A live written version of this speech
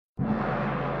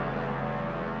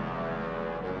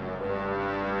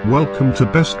Welcome to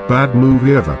Best Bad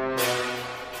Movie Ever,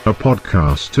 a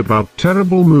podcast about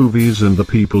terrible movies and the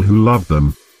people who love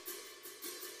them.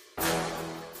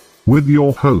 With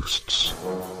your hosts,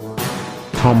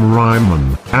 Tom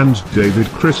Ryman and David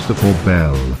Christopher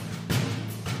Bell.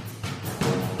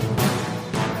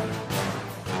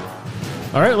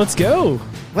 All right, let's go.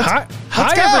 Hi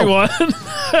go. everyone.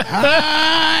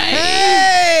 Hi.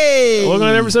 Hey. Welcome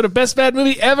to an episode of Best Bad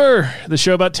Movie Ever, the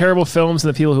show about terrible films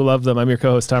and the people who love them. I'm your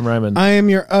co-host, Tom Ryman. I am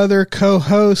your other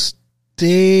co-host,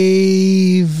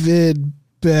 David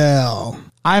Bell.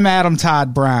 I'm Adam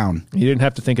Todd Brown. You didn't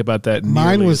have to think about that.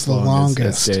 Mine nearly was as the long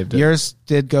longest. as Dave did. Yours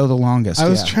did go the longest. I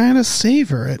was trying to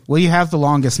savor it. Well, you have the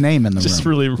longest name in the Just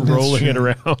room. really rolling it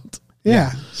true. around.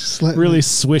 Yeah. Just let Really me-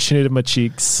 swishing it in my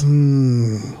cheeks.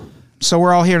 So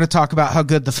we're all here to talk about how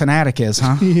good The Fanatic is,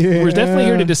 huh? Yeah. We're definitely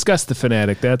here to discuss The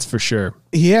Fanatic, that's for sure.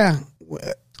 Yeah.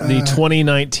 The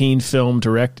 2019 film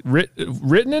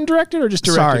written and directed or just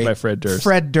directed Sorry, by Fred Durst?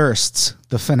 Fred Durst's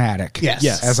The Fanatic.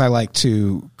 Yes. As I like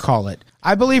to call it.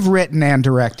 I believe written and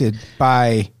directed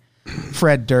by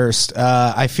Fred Durst.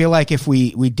 I feel like if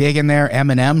we dig in there,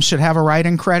 Eminem should have a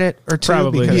writing credit or two.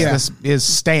 Probably. Because Yeah. this is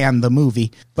Stan, the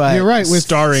movie. But You're right. With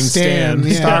Starring Stan.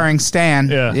 Yeah. starring Stan.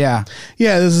 Yeah. Yeah.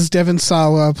 Yeah, this is Devon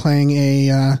Sawa playing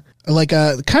a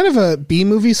kind of a B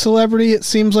movie celebrity. It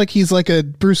seems like he's like a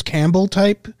Bruce Campbell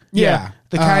type. Yeah,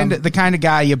 the kind of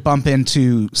guy you bump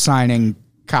into signing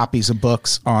copies of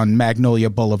books on Magnolia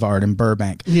Boulevard in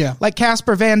Burbank. Yeah. like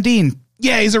Casper Van Dien.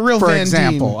 Yeah, he's a real For Van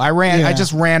example, Dien. I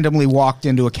just randomly walked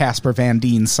into a Casper Van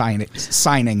Dien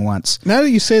signing once. Now that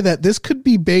you say that, this could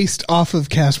be based off of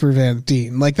Casper Van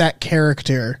Dien, like that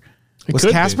character. It Was could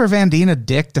be. Casper Van Dien a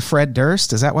dick to Fred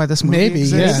Durst? Is that why this movie Maybe,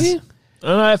 exists? yeah. Maybe?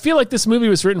 I feel like this movie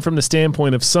was written from the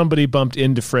standpoint of somebody bumped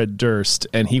into Fred Durst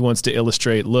and he wants to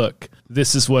illustrate, look,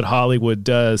 this is what Hollywood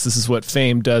does. This is what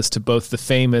fame does to both the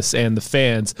famous and the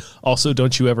fans. Also,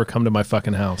 don't you ever come to my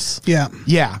fucking house Yeah.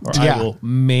 Yeah, or yeah. I will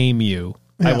maim you.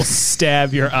 I will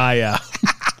stab your eye out.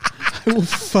 I will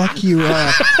fuck you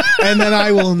up. And then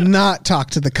I will not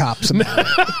talk to the cops about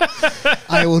it.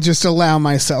 I will just allow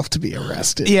myself to be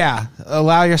arrested. Yeah,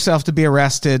 allow yourself to be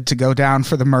arrested, to go down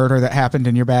for the murder that happened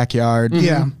in your backyard.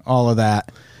 Yeah. all of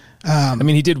that. I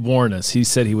mean, he did warn us. He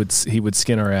said he would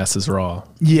skin our asses raw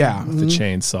Yeah, with the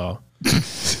chainsaw.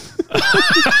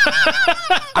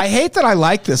 I hate that I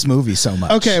like this movie so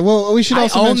much. Okay, well, we should I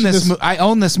also own mention this. this. I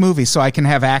own this movie, so I can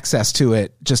have access to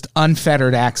it, just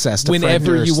unfettered access to Whenever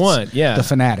Fred you Durst's want, yeah. The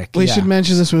Fanatic. We yeah. should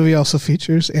mention this movie also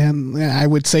features, and I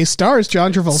would say stars,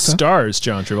 John Travolta. Stars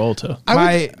John Travolta.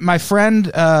 My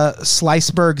friend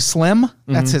Sliceberg Slim.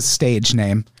 That's his stage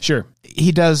name. Sure.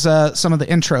 He does some of the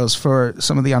intros for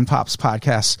some of the Unpops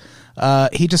podcasts.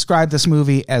 He described this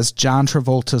movie as John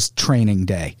Travolta's training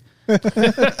day,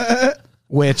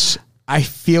 which I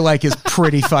feel like is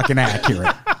pretty fucking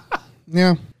accurate.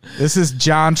 Yeah. This is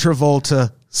John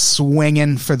Travolta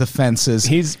swinging for the fences.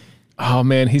 He's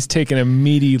taking a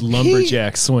meaty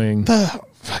lumberjack swing. The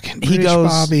fucking He British goes-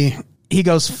 Bobby. He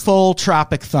goes full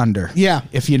Tropic Thunder. Yeah.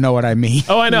 If you know what I mean.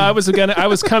 Oh, I know. I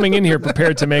was coming in here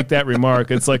prepared to make that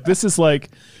remark. It's like, this is like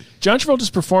John Travolta's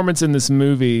performance in this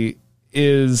movie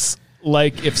is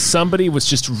like if somebody was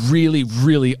just really,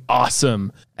 really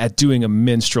awesome at doing a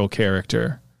minstrel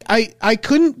character. I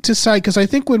couldn't decide because I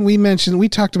think when we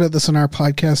talked about this on our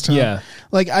podcast, Tom. Yeah.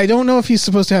 Like, I don't know if he's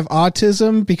supposed to have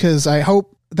autism because I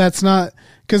hope that's not,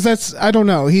 because that's, I don't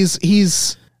know. He's,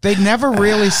 They never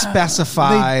really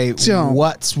specify They don't.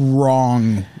 what's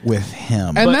wrong with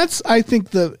him. and that's, I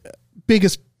think, the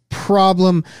biggest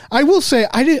problem. I will say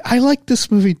I like this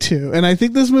movie too, and I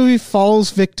think this movie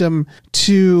falls victim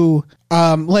to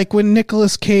like when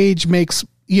Nicolas Cage makes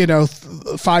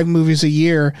 5 movies a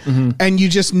year, and you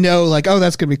just know like, oh,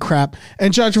 that's gonna be crap.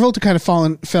 And John Travolta kind of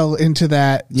fell into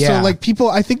that. Yeah. So like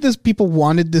I think people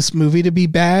wanted this movie to be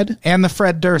bad. And the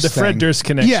Fred Durst The Fred thing. Durst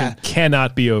connection Yeah.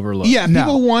 cannot be overlooked. Yeah, No.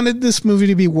 people wanted this movie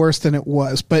to be worse than it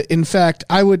was, but in fact,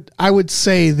 I would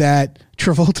say that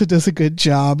Travolta does a good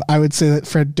job. I would say that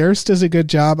Fred Durst does a good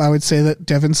job. I would say that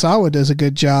Devon Sawa does a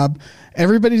good job.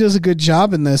 Everybody does a good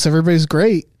job in this. Everybody's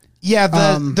great. Yeah,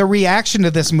 the reaction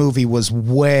to this movie was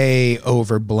way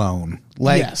overblown.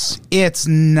 Like, Yes. it's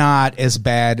not as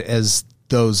bad as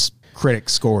those critic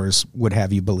scores would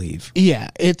have you believe. Yeah,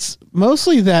 it's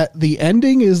mostly that the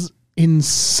ending is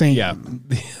insane. Yeah.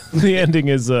 The ending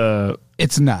is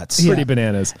It's nuts. pretty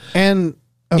bananas. And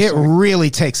It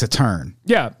really takes a turn.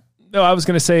 Yeah. No, I was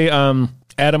going to say,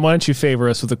 Adam, why don't you favor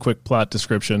us with a quick plot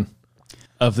description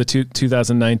of the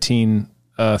 2019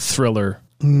 thriller,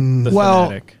 The Well,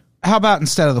 Fanatic? How about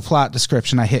instead of the plot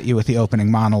description, I hit you with the opening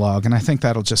monologue, and I think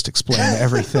that'll just explain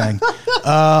everything.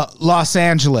 Los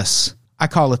Angeles. I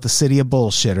call it the city of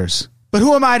bullshitters. But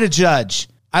who am I to judge?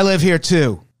 I live here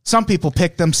too. Some people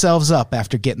pick themselves up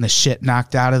after getting the shit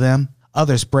knocked out of them.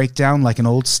 Others break down like an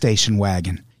old station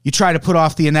wagon. You try to put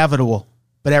off the inevitable,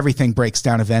 but everything breaks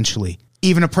down eventually.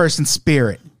 Even a person's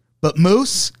spirit. But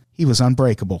Moose, he was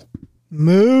unbreakable.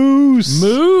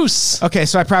 Moose. Okay,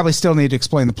 so I probably still need to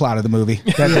explain the plot of the movie.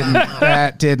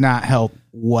 That did not help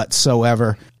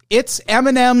whatsoever. It's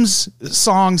Eminem's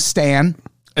song Stan.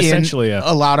 Essentially, in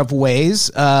a lot of ways,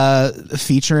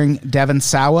 featuring Devon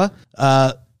Sawa.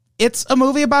 It's a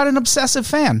movie about an obsessive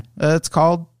fan. It's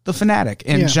called The Fanatic.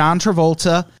 And John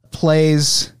Travolta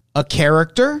plays a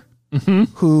character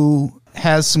who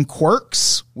has some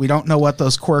quirks. We don't know what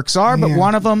those quirks are, but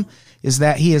one of them is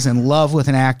that he is in love with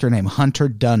an actor named Hunter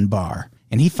Dunbar.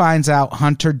 And he finds out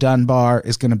Hunter Dunbar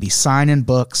is going to be signing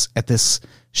books at this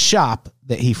shop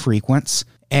that he frequents.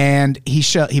 And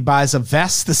he buys a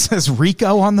vest that says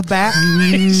Rico on the back.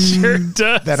 He sure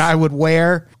does. That I would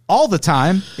wear all the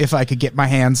time if I could get my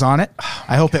hands on it.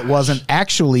 I hope it wasn't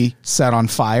actually set on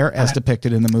fire as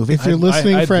depicted in the movie. If you're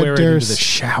listening, I'd Fred wear it into Durst. the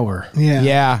shower.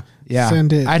 Yeah.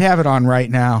 Send it. I'd have it on right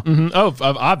now. Oh,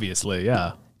 obviously,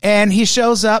 yeah. And he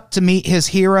shows up to meet his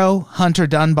hero, Hunter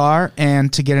Dunbar,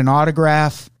 and to get an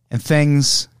autograph, and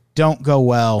things don't go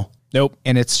well. Nope.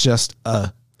 And it's just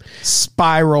a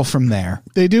spiral from there.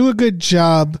 They do a good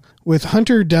job with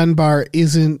Hunter Dunbar.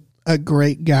 Isn't a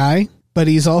great guy, but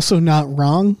he's also not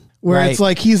wrong. Where Right. it's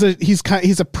like he's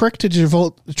a prick to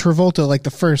Travolta like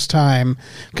the first time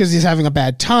because he's having a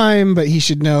bad time, but he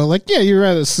should know like you're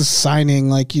at a signing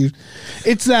like you.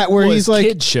 It's that where Well, he's his like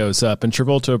kid shows up and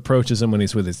Travolta approaches him when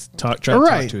he's with his trying to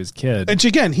talk to his kid. Which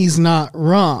again, he's not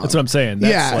wrong. That's what I'm saying.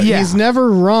 That's He's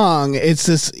never wrong. It's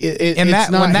this.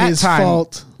 It's not his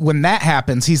fault. When that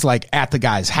happens, he's like at the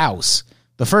guy's house.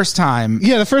 The first time,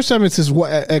 The first time it's his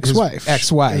ex-wife.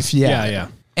 ex-wife, Yeah.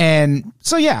 And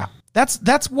so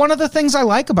that's one of the things I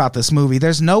like about this movie.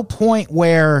 There's no point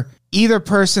where either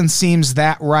person seems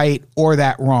that right or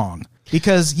that wrong.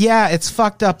 Because, it's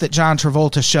fucked up that John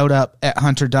Travolta showed up at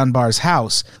Hunter Dunbar's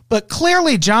house. But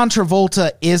clearly John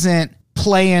Travolta isn't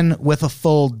playing with a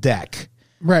full deck.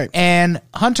 Right. And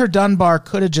Hunter Dunbar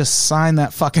could have just signed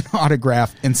that fucking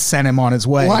autograph and sent him on his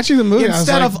way. Watching the movie,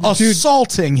 instead I was of like, dude,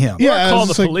 assaulting him. Yeah, Call I the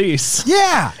was like, police.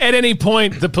 Yeah. At any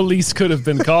point, the police could have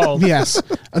been called. Yes,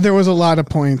 there was a lot of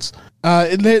points.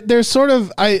 There's sort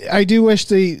of I do wish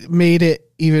they made it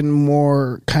even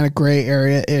more kind of gray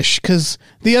area ish because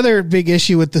the other big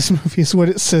issue with this movie is what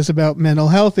it says about mental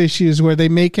health issues, where they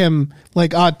make him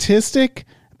like autistic,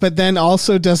 but then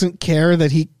also doesn't care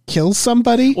that he kills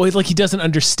somebody. Well, like he doesn't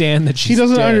understand that she's He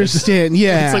doesn't dead. understand.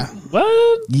 Yeah, It's like,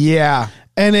 what? Yeah.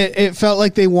 and it felt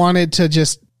like they wanted to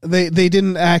just they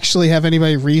didn't actually have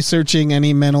anybody researching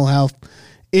any mental health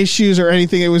issues or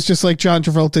anything. It was just like John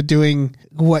Travolta doing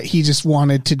what he just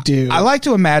wanted to do. I like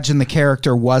to imagine the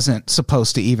character wasn't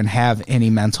supposed to even have any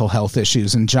mental health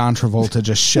issues, and John Travolta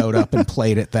just showed up and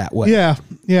played it that way.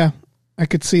 Yeah, I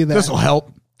could see that. This will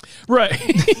help. Right.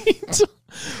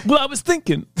 Well, I was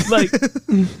thinking, like,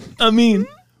 I mean,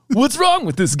 what's wrong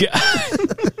with this guy?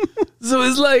 So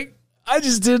it's like, I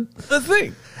just did a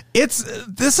thing.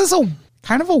 This is a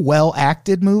kind of a well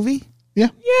acted movie. Yeah.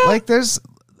 Like there's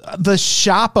the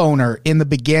shop owner in the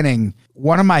beginning.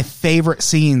 One of my favorite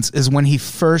scenes is when he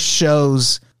first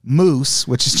shows Moose,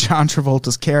 which is John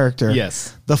Travolta's character.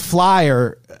 Yes. The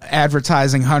flyer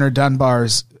advertising Hunter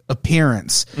Dunbar's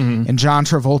appearance, and John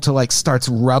Travolta like starts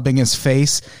rubbing his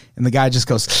face, and the guy just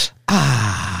goes,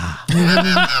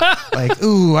 like,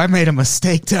 ooh, I made a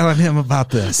mistake telling him about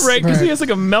this. Right, because he has like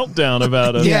a meltdown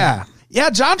about it. Yeah.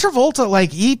 John Travolta,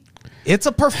 like it's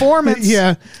a performance.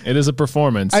 Yeah. It is a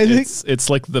performance. I think- It's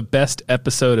like the best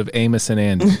episode of Amos and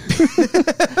Andy.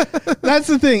 That's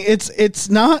the thing. It's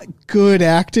not good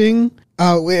acting,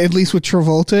 at least with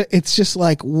Travolta. It's just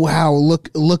like, wow,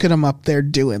 look at him up there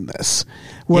doing this.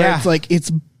 Where it's like, it's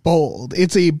bold.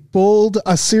 It's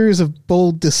a series of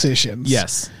bold decisions.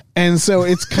 Yes. And so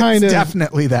it's kind It's of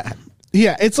definitely that.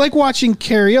 Yeah, it's like watching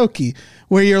karaoke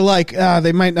where you're like,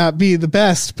 they might not be the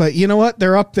best, but you know what?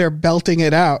 They're up there belting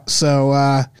it out.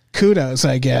 So kudos,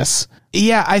 I guess.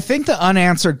 Yeah, I think the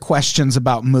unanswered questions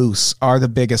about Moose are the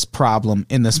biggest problem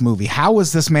in this movie. How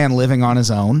was this man living on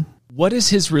his own? What is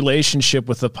his relationship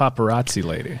with the paparazzi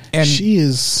lady? And She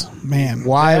is, man.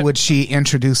 why would she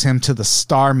introduce him to the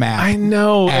Star Map? I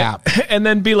know. App. And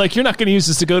then be like, you're not going to use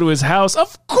this to go to his house.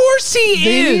 Of course he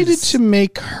They is. needed to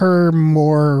make her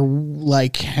more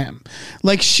like him.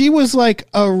 Like she was like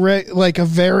a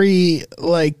very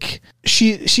like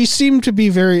she seemed to be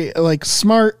very like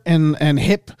smart and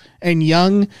hip and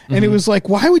young, and it was like,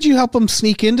 why would you help him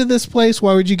sneak into this place?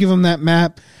 Why would you give him that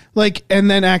map? Like, and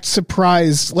then act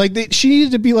surprised. Like she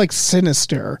needed to be like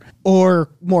sinister or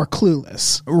more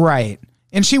clueless. Right.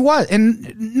 And she was,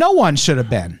 and no one should have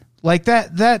been like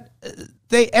that.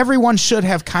 Everyone should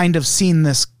have kind of seen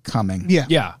this coming. Yeah.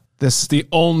 Yeah. This, The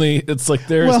only, it's like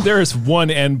there is one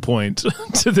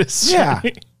endpoint to this. Yeah.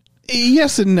 journey.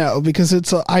 Yes and no, because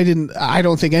I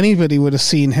don't think anybody would have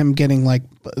seen him getting like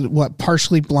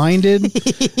partially blinded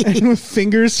and with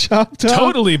fingers chopped off.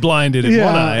 Totally blinded in Yeah,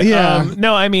 one eye. yeah.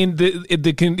 No, I mean the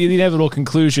inevitable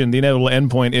conclusion, the inevitable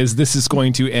endpoint is this is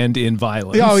going to end in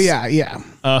violence. Oh yeah, yeah.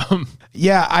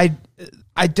 yeah,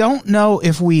 I don't know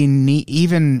if we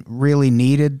even really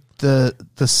needed the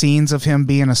scenes of him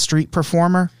being a street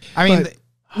performer. I mean, But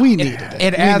we needed it.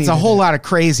 it We adds a needed whole it. lot of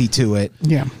crazy to it.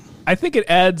 Yeah. I think it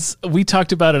adds, we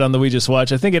talked about it on the We Just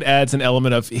Watched, I think it adds an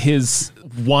element of his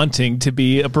wanting to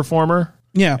be a performer.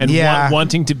 Yeah. And Yeah.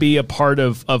 wanting to be a part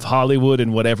of Hollywood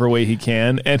in whatever way he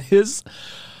can. And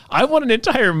I want an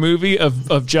entire movie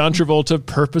of John Travolta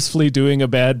purposefully doing a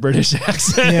bad British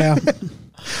accent. Yeah.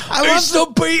 It's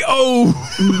the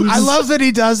B.O. I love that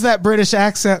he does that British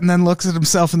accent and then looks at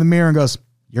himself in the mirror and goes,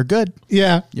 "You're good.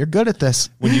 Yeah. You're good at this."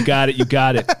 When you got it, you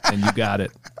got it. And you got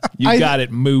it. You got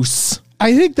it, Moose.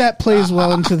 I think that plays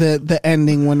well into the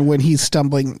ending when he's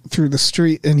stumbling through the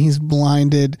street and he's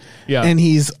blinded Yeah. and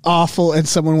he's awful and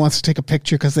someone wants to take a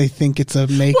picture because they think it's a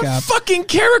What makeup. fucking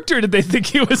character did they think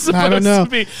he was I don't supposed know. to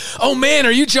be? Oh man,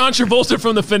 are you John Travolta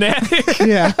from The Fanatic?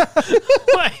 Yeah.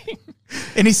 Like,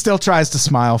 And he still tries to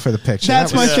smile for the picture.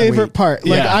 That's That was my favorite sweet. part.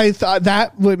 Like Yeah. I thought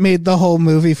that what made the whole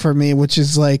movie for me, which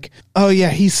is like, oh yeah,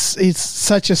 he's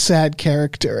such a sad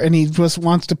character, and he just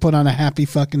wants to put on a happy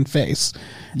fucking face.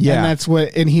 Yeah. and that's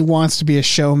what, and he wants to be a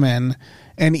showman.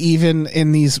 And even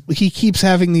in these, he keeps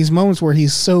having these moments where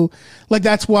he's so like.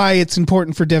 That's why it's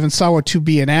important for Devon Sawa to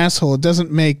be an asshole. It doesn't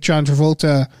make John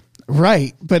Travolta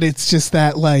right, but it's just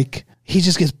that like he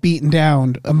just gets beaten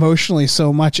down emotionally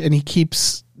so much, and he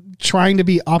keeps trying to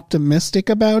be optimistic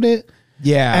about it.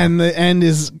 Yeah. And the end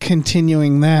is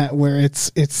continuing that where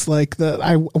it's like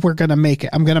we're gonna make it.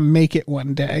 I'm gonna make it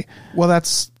one day. Well,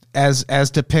 that's as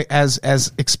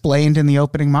explained in the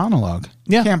opening monologue.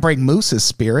 Yeah. You can't break Moose's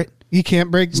spirit. You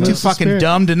can't break. Too fucking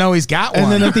dumb to know he's got one.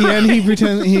 And then at the end, he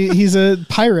pretends he's a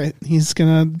pirate. He's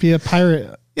gonna be a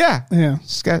pirate. yeah. Yeah.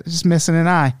 Just missing an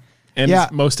eye. and Yeah.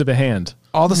 most of a hand.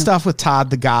 All the stuff with Todd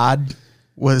the God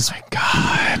was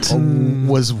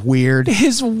was weird.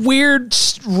 His weird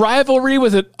rivalry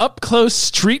with an up close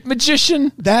street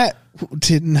magician That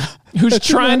did not. who's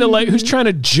trying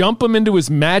to jump him into his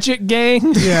magic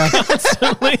gang. Yeah.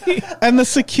 And the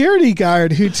security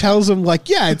guard who tells him like,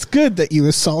 yeah, it's good that you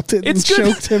assaulted and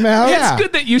choked him out. Yeah. It's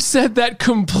good that you said that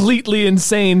completely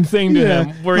insane thing to Yeah.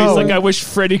 him, where he's Oh. like, "I wish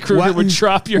Freddy Krueger would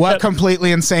chop your What head."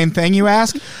 completely insane thing, you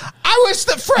ask? I wish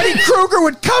that Freddy Krueger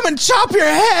would come and chop off your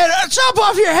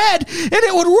head, and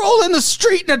it would roll in the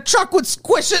street, and a truck would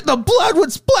squish it, and the blood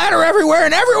would splatter everywhere,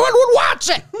 and everyone would watch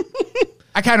it.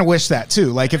 I kind of wish that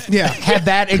too. Like if had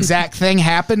that exact thing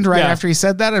happened right Yeah. after he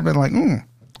said that, I'd been like,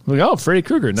 Like, oh, Freddy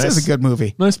Krueger, nice. "This is a good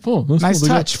movie. Nice pull. Nice pull.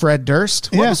 touch, Fred Durst."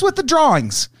 What Yeah. was with the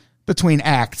drawings between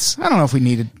acts? I don't know if we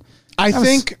needed. I was-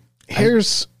 think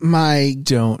here's my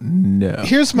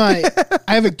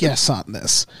I have a guess on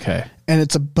this. Okay. And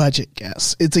it's a budget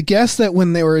guess. It's a guess that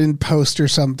when they were in post or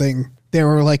something, they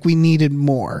were like, we needed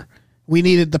more.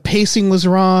 The pacing was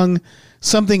wrong.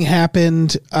 Something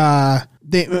happened.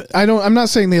 I'm not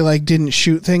saying they like didn't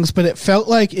shoot things, but it felt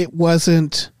like it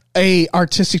wasn't a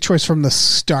artistic choice from the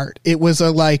start. It was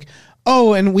a like,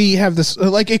 oh, and we have this,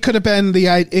 like, it could have been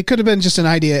just an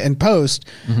idea in post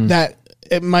that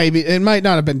it might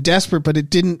not have been desperate, but it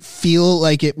didn't feel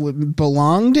like it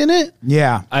belonged in it.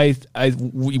 Yeah,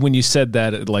 When you said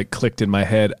that, it like clicked in my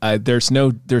head. There's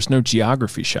no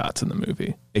geography shots in the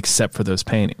movie except for those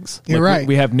paintings. You're Like, right.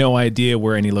 We have no idea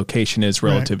where any location is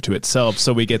relative to itself.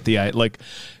 So we get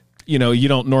you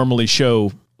don't normally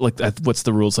show what's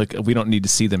the rules? Like, we don't need to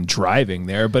see them driving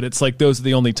there, but it's like those are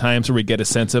the only times where we get a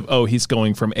sense of, oh, he's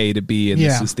going from A to B, and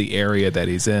this Yeah. is the area that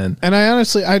he's in. And I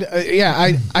honestly,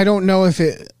 I don't know if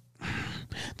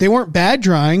they weren't bad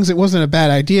drawings. It wasn't a bad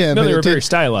idea. No, but they it were did- very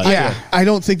stylized. Yeah, I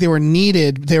don't think they were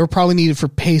needed. They were probably needed for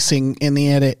pacing in the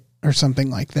edit or something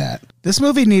like that. this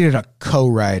movie needed a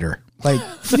co-writer Like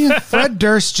Fred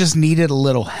Durst just needed a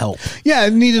little help. Yeah,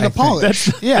 it needed a polish.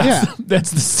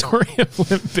 That's the story of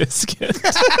Limp Bizkit.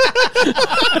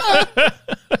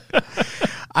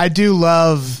 I do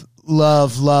love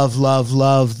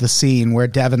the scene where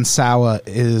Devon Sawa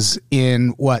is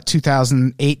in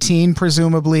 2018,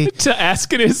 presumably, To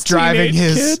asking his driving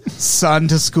teenage his kid. son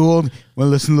to school. Want to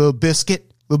listen to a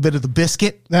little bit of the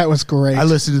Biscuit? That was great. I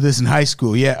listened to this in high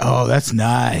school. Yeah. Oh, that's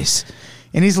nice.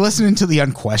 And he's listening to the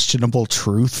Unquestionable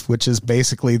Truth, which is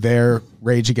basically their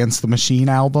Rage Against the Machine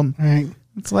album. Right.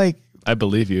 It's like, I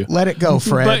believe you. let it go,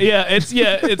 Fred. But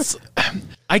it's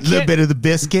I A little can't bit of the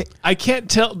Biscuit. I can't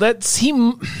tell that's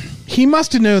He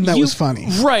must have known that was funny.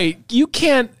 Right. You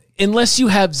can't unless you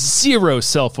have zero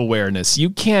self-awareness.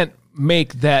 You can't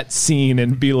make that scene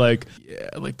and be like, yeah,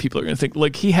 like people are going to think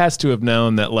like he has to have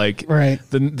known that like Right.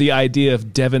 the idea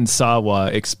of Devon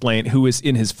Sawa who is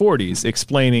in his 40s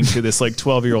explaining to this like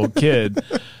 12-year-old kid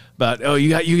about, oh,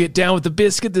 you get down with the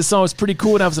Biscuit. This song was pretty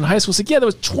cool when I was in high school. It's like, yeah, that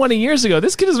was 20 years ago.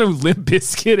 This kid doesn't know who Limp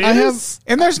Bizkit is.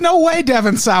 And there's no way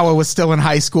Devon Sawa was still in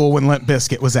high school when Limp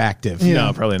Bizkit was active.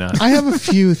 No, probably not. I have a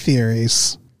few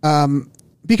theories.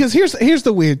 Because here's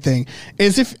the weird thing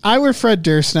is if I were Fred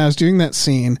Durst and I was doing that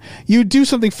scene, you'd do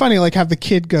something funny like have the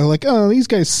kid go like, oh, these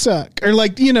guys suck, or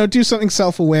like, do something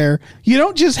self-aware. You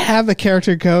don't just have the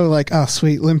character go like, oh,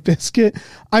 sweet Limp Bizkit.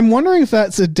 I'm wondering if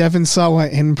that's a Devon Sawa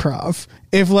improv.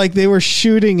 If like they were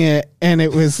shooting it and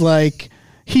it was like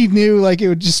he knew like it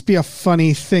would just be a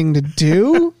funny thing to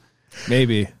do.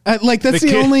 Maybe. Like that's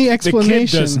the only The explanation.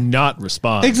 kid does not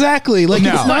respond. Exactly. Like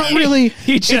No. it's not really.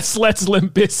 He just lets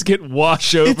Limp Bizkit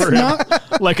wash over him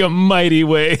not- like a mighty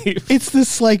wave. It's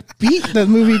this like beat the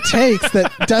movie takes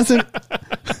that doesn't.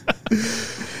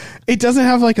 It doesn't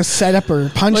have like a setup or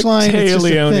punchline. Like it's Tay just a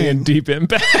Leone thing. and Deep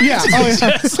Impact. Yeah, oh,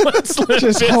 yeah. Just lets Limp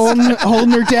Just Bizkit-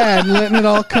 holding her dad and letting it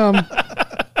all come.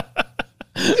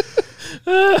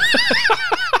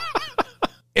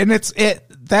 And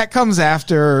that comes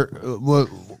after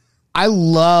I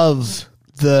love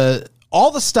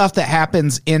all the stuff that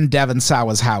happens in Devon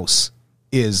Sawa's house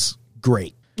is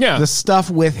great. Yeah. The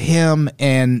stuff with him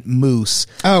and Moose.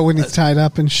 Oh, when he's tied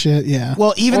up and shit. Yeah.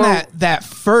 Well, even that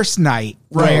first night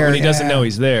Right, where when he doesn't know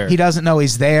he's there. he doesn't know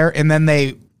he's there, and then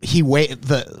the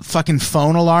fucking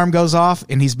phone alarm goes off,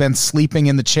 and he's been sleeping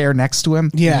in the chair next to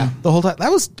him. Yeah. The whole time.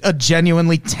 That was a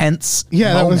genuinely tense.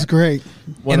 Yeah, that was moment. great.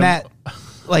 And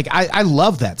I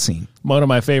love that scene. One of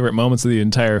my favorite moments of the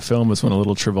entire film was when a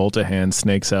little Travolta hand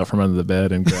snakes out from under the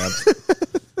bed and grabs.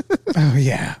 Oh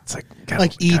yeah. It's like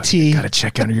Like E.T.. Gotta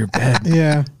check under your bed.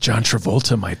 Yeah. John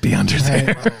Travolta might be under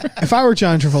there. If I were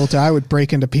John Travolta, I would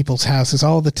break into people's houses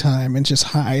all the time and just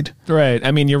hide. Right.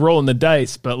 I mean, you're rolling the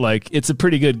dice, but like it's a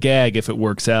pretty good gag if it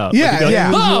works out. Yeah, Like, you go,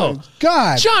 yeah. Oh,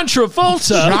 God. John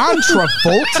Travolta. John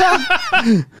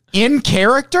Travolta in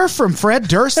character from Fred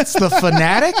Durst's The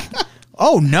Fanatic?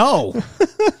 Oh, no.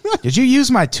 Did you use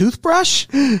my toothbrush?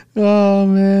 Oh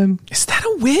man. Is that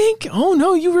a wig? Oh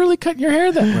no, you really cut your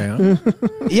hair that way.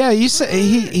 Huh? Yeah, you said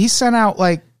he sent out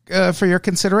like for your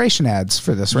consideration ads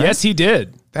for this, right? Yes, he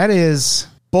did. That is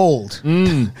bold.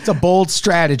 It's a bold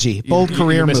strategy, bold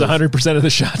career You miss move. 100% of the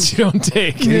shots you don't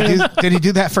take. Did he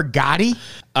do that for Gotti?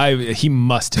 He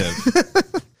must have.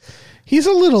 He's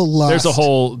a little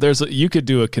lost. You could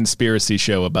do a conspiracy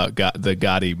show about the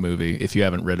Gotti movie if you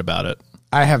haven't read about it.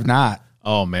 I have not.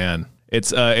 Oh man,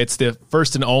 it's the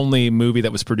first and only movie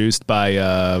that was produced by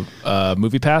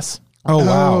MoviePass. Oh,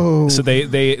 wow. Oh. So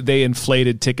they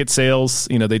inflated ticket sales.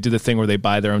 You know, they did the thing where they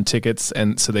buy their own tickets,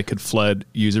 and so they could flood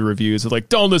user reviews with like,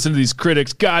 "Don't listen to these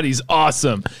critics. God, he's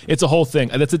awesome." It's a whole thing.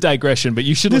 That's a digression, but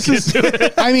you should look into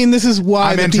it. I mean, this is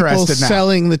why I'm the people interested now.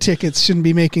 selling the tickets shouldn't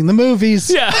be making the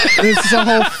movies. Yeah, This is a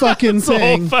whole fucking it's a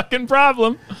whole thing. fucking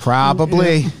problem.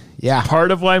 Probably. Yeah. Part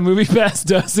of why MoviePass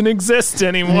doesn't exist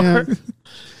anymore.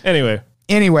 Anyway,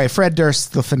 Anyway, Fred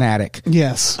Durst, The Fanatic.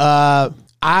 Yes. I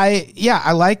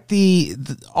like the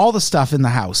all the stuff in the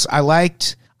house.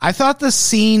 I thought the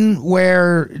scene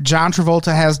where John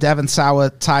Travolta has Devon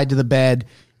Sawa tied to the bed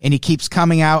and he keeps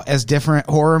coming out as different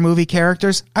horror movie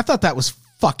characters. I thought that was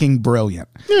fucking brilliant.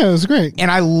 Yeah, it was great. And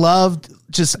I loved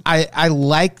I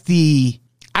like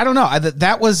I don't know.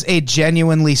 That was a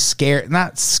genuinely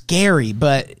not scary,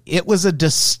 but it was a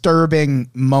disturbing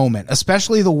moment,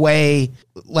 especially the way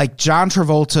like John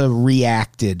Travolta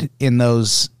reacted in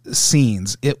those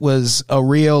scenes. It was a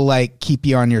real like keep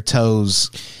you on your toes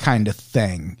kind of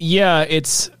thing. yeah,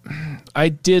 I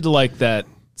did like that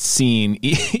scene.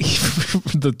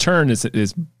 The turn is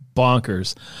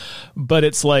bonkers, but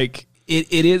it's like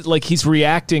it is like he's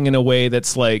reacting in a way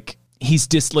that's like he's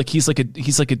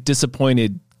like a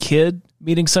disappointed kid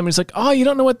meeting somebody who's like, oh, you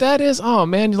don't know what that is? Oh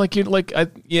man,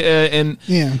 and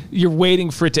you're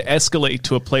waiting for it to escalate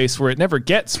to a place where it never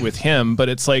gets with him, but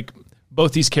it's like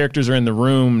both these characters are in the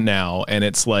room now, and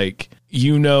it's like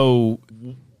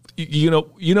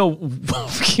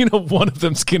one of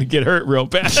them's gonna get hurt real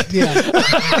bad. Yeah.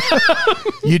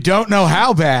 You don't know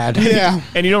how bad. Yeah.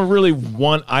 And you don't really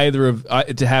want either of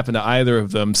it to happen to either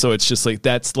of them, so it's just like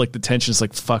that's like the tension is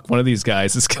like, fuck, one of these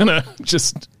guys is gonna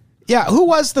just. Yeah, who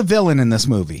was the villain in this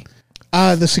movie?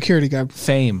 The security guard.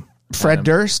 Fame. Fred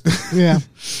Durst? Yeah.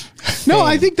 No,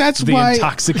 I think that's the why.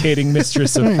 intoxicating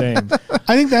mistress of fame.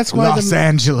 I think that's why Los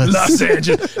Angeles. Los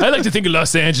Angeles. I like to think of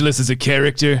Los Angeles as a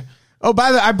character. Oh,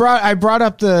 by the way, I brought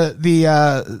up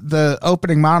the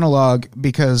opening monologue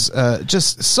because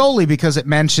just solely because it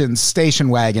mentions station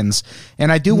wagons,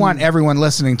 and I do want everyone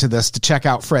listening to this to check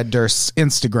out Fred Durst's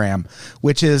Instagram,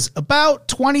 which is about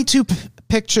 22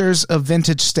 pictures of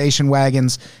vintage station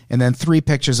wagons and then 3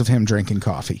 pictures of him drinking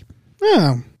coffee.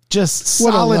 Oh, Just What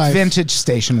a solid life. vintage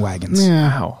station wagons.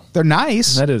 yeah. Wow. They're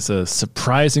nice. That is a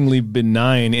surprisingly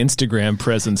benign Instagram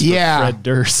presence for Fred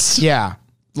Durst. Yeah.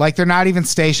 Like they're not even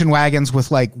station wagons with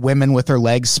like women with their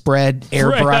legs spread, Right, I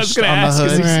was airbrushed gonna on the ask,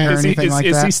 hood or anything like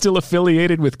is that. he still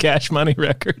affiliated with Cash Money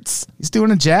Records? He's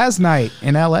doing a jazz night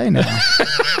in LA now.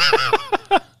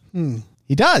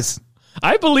 He does.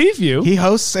 I believe you. He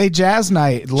hosts a jazz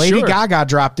night. Lady Sure. Gaga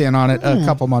dropped in on it a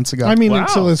couple months ago. I mean, Wow.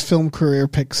 until his film career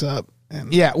picks up.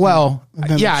 And yeah, well,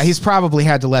 then yeah, it's- he's probably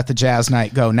had to let the jazz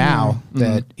night go now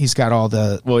that he's got all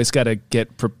the Well, he's got to get,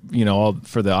 all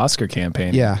for the Oscar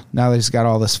campaign. now that he's got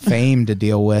all this fame to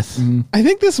deal with. I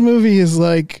think this movie is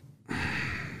like,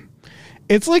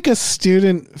 it's like a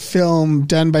student film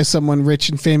done by someone rich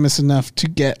and famous enough to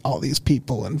get all these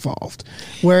people involved.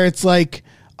 Where it's like,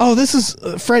 oh, this is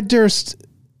Fred Durst.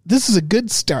 This is a good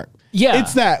start. Yeah.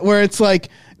 It's that where it's like,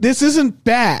 this isn't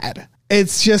bad.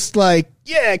 It's just like,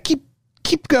 yeah, keep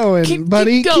going,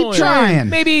 buddy. Keep trying.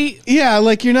 Maybe Yeah,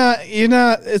 like you're not,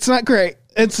 it's not great.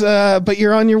 It's, but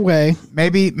you're on your way.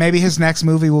 Maybe his next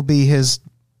movie will be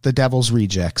The Devil's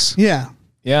Rejects. Yeah.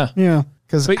 Yeah. Yeah.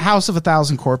 Because House of a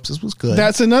Thousand Corpses was good.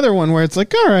 That's another one where it's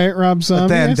like, all right, Rob Zombie. but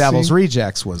then I Devil's see.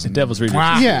 Rejects was Devil's Rejects.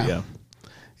 Wow. Yeah.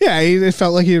 Yeah, it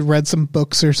felt like he had read some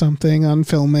books or something on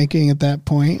filmmaking at that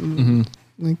point. And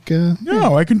like,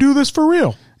 No, I can do this for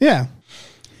real. yeah.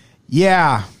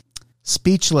 Yeah.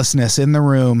 Speechlessness in the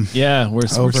room. Yeah, we're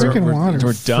Drinking water.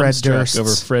 we're Fred dumbstruck Durst's.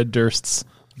 over Fred Durst's.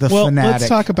 The Well, fanatic. let's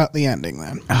talk about the ending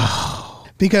then.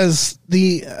 Because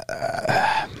the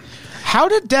How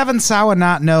did Devon Sawa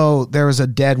not know there was a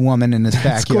dead woman in his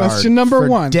backyard? question number for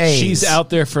one. Days? She's out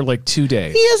there for like 2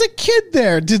 days. he has a kid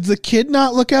there. Did the kid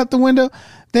not look out the window?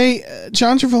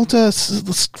 John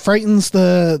Travolta frightens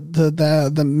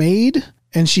the maid,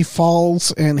 and she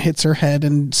falls and hits her head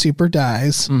and super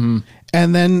dies. Mm-hmm.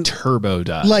 And then Turbo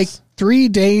dies. like 3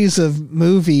 days of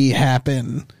movie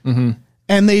happen, and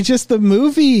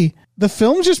the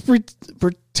film just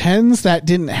pretends that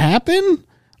didn't happen.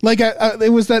 Like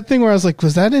it was that thing where I was like,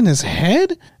 was that in his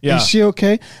head? Yeah. Is she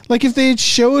okay? Like if they had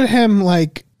showed him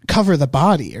like cover the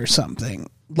body or something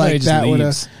he like just that would have,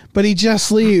 leaves. but he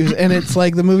just leaves. And it's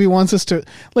like the movie wants us to,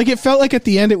 like, it felt like at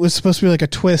the end it was supposed to be like a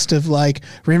twist of like,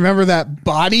 remember that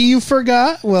body you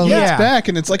forgot? Well, Yeah. it's back.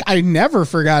 And it's like, I never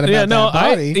forgot about that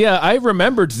body. I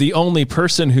remembered the only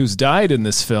person who's died in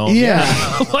this film. Yeah.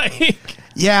 Like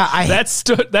Yeah, that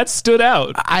stood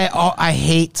out. I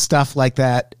hate stuff like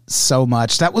that so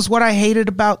much. That was what I hated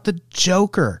about the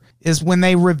Joker, is when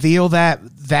they reveal that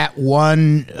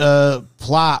one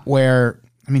plot where,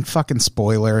 I mean, fucking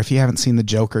spoiler if you haven't seen the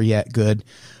Joker yet, good.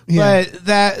 Yeah. But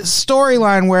that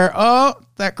storyline where,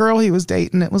 that girl he was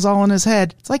dating, it was all in his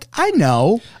head. It's like, I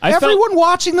know. Everyone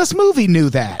watching this movie knew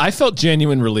that. I felt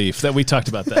genuine relief that we talked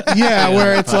about that. Yeah,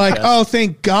 where it's like, oh,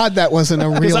 thank God that wasn't a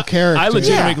real character. I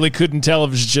legitimately couldn't tell if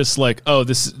it was just like, oh,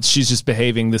 she's just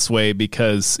behaving this way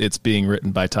because it's being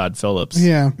written by Todd Phillips.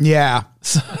 Yeah. Yeah.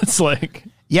 So it's like,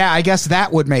 Yeah, I guess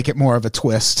that would make it more of a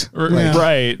twist.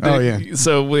 right. Oh, yeah.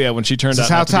 So yeah, when she turned This out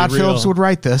is how not to be Todd real, Phillips would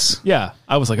write this. Yeah,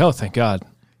 I was like, oh, thank God.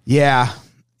 Yeah.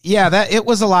 Yeah, that it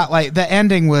was a lot like the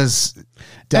ending was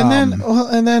dumb.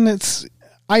 And then it's,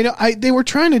 they were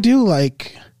trying to do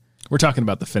like, We're talking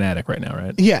about The Fanatic right now,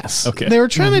 right? yes. Okay. They were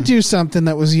trying to do something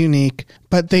that was unique,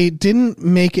 but they didn't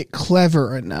make it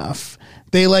clever enough.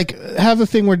 They like have a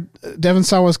thing where Devon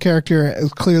Sawa's character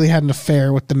clearly had an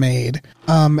affair with the maid.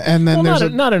 And then Well,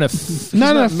 there's not an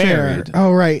affair. married.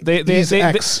 Oh, right. They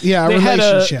ex. Yeah, a they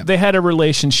relationship. They had a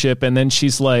relationship, and then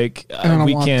she's like, don't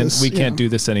 "We want can't this, do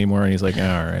this anymore." And he's like,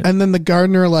 "All right." And then the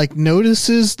gardener like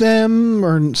notices them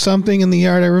or something in the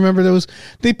yard. I remember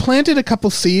they planted a couple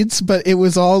seeds, but it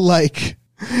was all like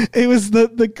It was the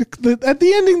at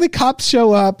the ending, the cops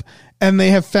show up and they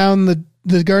have found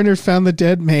the gardener found the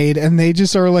dead maid, and they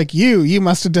just are like, you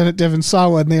must have done it, Devon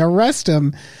Sawa, and they arrest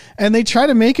him, and they try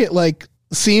to make it like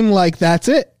seem like that's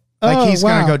it. Like he's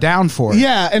going to go down for it.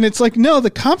 Yeah, and it's like, no, the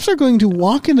cops are going to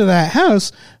walk into that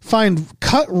house, find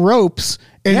cut ropes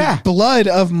and blood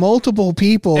of multiple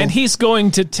people. And he's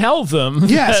going to tell them.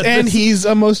 Yes, and he's,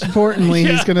 most importantly,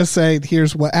 he's going to say,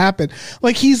 here's what happened.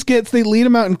 Like, they lead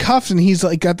him out in cuffs, and he's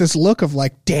like got this look of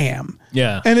like, damn.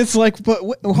 Yeah. And it's like, but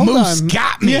hold Moose on.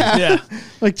 got me. Yeah.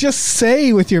 Like, just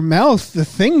say with your mouth the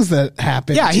things that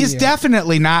happened. Yeah, he's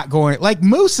definitely not going, like,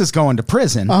 Moose is going to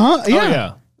prison. Uh-huh, yeah. Oh,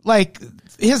 yeah. Like,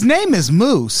 his name is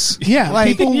Moose. Yeah,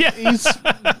 like, people,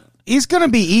 he's going to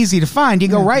be easy to find. You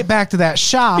go right back to that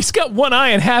shop. He's got one eye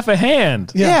and half a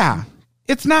hand. Yeah.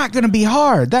 It's not going to be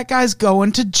hard. That guy's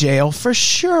going to jail for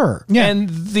sure. Yeah. And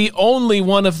the only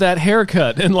one of that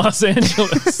haircut in Los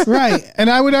Angeles. Right. And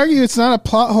I would argue it's not a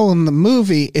plot hole in the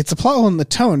movie. It's a plot hole in the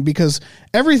tone, because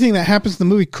everything that happens in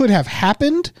the movie could have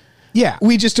happened. Yeah.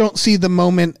 We just don't see the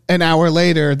moment an hour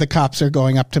later the cops are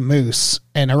going up to Moose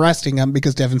and arresting him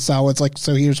because Devon Sawa's like,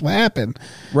 so here's what happened.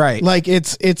 Right. Like,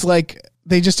 it's like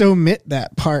they just omit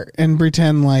that part and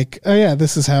pretend like, oh yeah,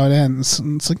 this is how it ends.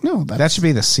 And it's like, no, that should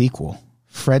be the sequel.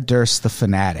 Fred Durst, the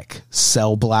Fanatic,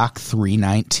 Cell Block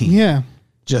 319. Yeah.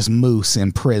 Just Moose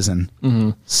in prison,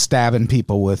 stabbing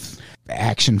people with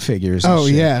action figures. And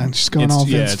shit. Yeah. Just going all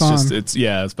Vince Vaughn.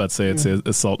 I was about to say it's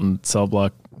Assault in Cell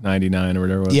Block 99 or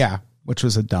whatever it was. Yeah, which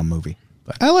was a dumb movie.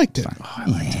 But I liked it.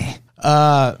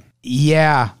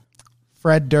 yeah.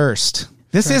 Fred Durst.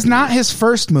 This is not his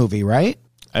first movie, right?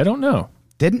 I don't know.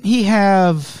 Didn't he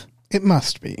have... It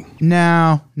must be.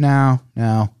 No.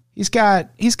 He's got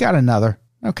another.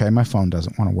 Okay, my phone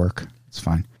doesn't want to work. It's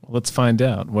fine. Well, let's find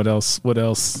out. What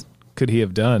else could he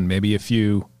have done? Maybe a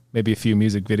few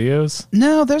music videos?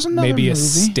 No, there's another Maybe movie. a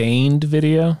Stained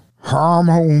video? I'm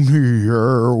on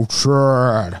the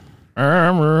outside.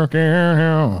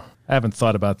 I haven't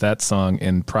thought about that song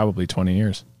in probably 20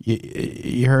 years.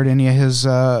 You heard any of his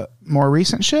more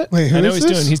recent shit? Wait, who I know is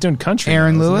this? he's doing country.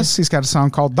 Aaron now, isn't Lewis. He's got a song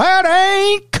called That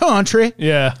Ain't Country. he?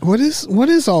 Yeah. What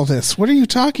is all this? What are you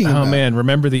talking about? Oh man,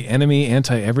 remember the Enemy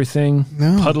Anti-Everything?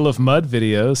 No. Puddle of Mud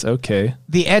videos. Okay.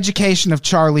 The Education of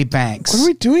Charlie Banks What are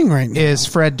we doing right now? is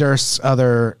Fred Durst's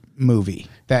other movie.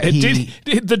 That It he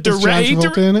did the John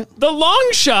Travolta in it? the long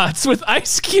shots with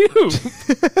Ice Cube.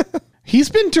 He's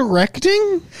been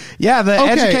directing? Yeah, the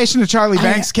Okay. Education of Charlie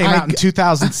Banks came I- out in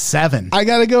 2007. I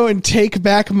gotta go and take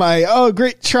back my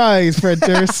great try, Fred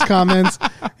Durst comments.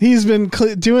 He's been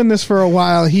doing this for a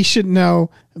while. He should know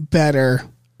better.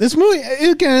 This movie,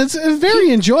 again, it's a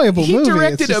very enjoyable He movie.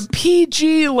 directed It's a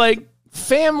PG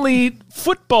family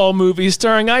football movie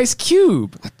starring Ice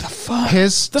Cube.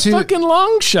 His Fucking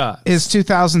long shot. his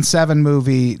 2007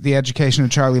 movie, The Education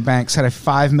of Charlie Banks, had a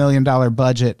 $5 million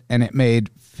budget, and it made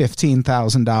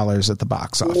 $15,000 at the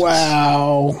box office.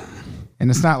 Wow. And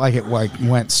it's not like it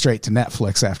went straight to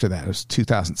Netflix after that. It was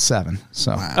 2007.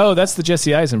 So Oh, that's the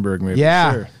Jesse Eisenberg movie.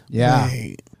 yeah, Sure. yeah.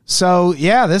 Wait. So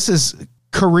yeah, this is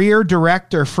career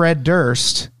director Fred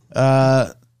Durst.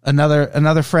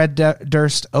 Another Fred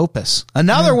Durst opus.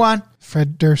 Another one.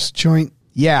 Fred Durst joint.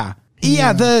 Yeah.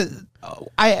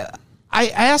 I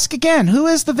ask again, who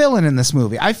is the villain in this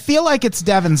movie? I feel like it's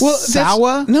Devon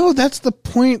Sawa. No, that's the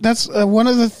point. That's one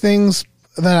of the things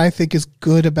that I think is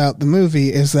good about the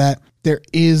movie is that there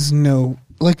is no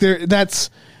that's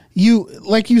you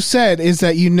like you said is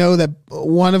that you know that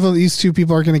one of these two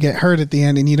people are going to get hurt at the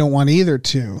end and you don't want either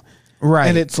two. Right.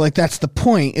 And it's like that's the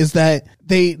point is that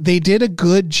they did a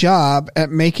good job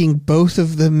at making both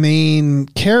of the main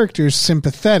characters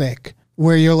sympathetic.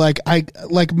 Where you're like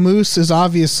Moose is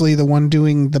obviously the one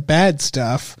doing the bad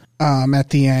stuff at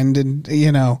the end, and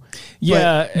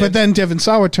Yeah, But then Devon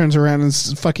Sawa turns around and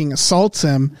fucking assaults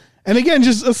him, and again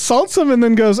just assaults him, and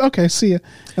then goes, "Okay, see ya,"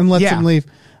 and lets him leave.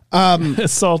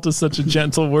 Assault is such a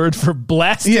gentle word for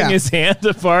blasting Yeah. his hand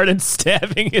apart and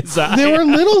stabbing his eye. There were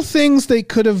little things they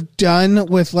could have done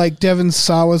with like Devon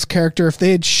Sawa's character if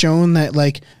they had shown that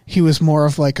like he was more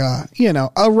of like a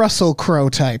Russell Crowe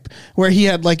type where he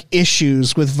had like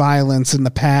issues with violence in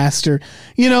the past or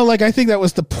I think that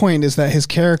was the point is that his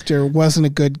character wasn't a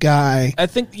good guy. I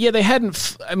think they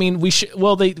hadn't. I mean, we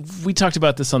talked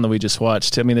about this on the We Just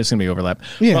Watched. I mean, there's gonna be overlap,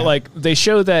 Yeah. but like they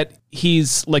show that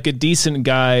he's like a decent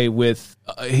guy with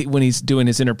when he's doing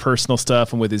his interpersonal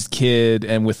stuff and with his kid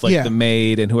and with like Yeah. the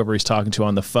maid and whoever he's talking to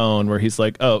on the phone, where he's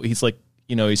like,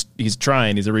 he's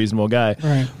trying. He's a reasonable guy.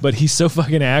 Right. But he's so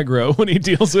fucking aggro when he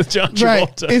deals with John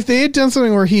Travolta. Right. If they had done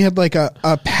something where he had like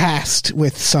a past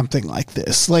with something like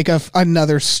this, like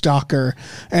another stalker,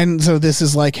 and so this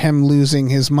is like him losing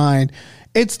his mind.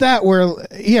 It's that where,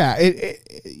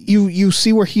 you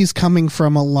see where he's coming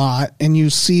from a lot, and you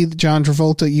see John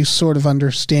Travolta, you sort of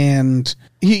understand.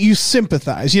 You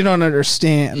sympathize. You don't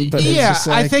understand, but it's just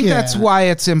like, I think that's why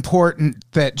it's important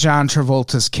that John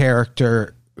Travolta's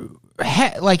character,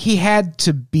 he had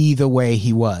to be the way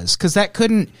he was, because that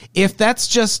couldn't. If John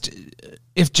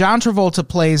Travolta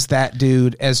plays that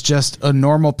dude as just a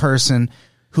normal person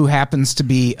who happens to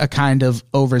be a kind of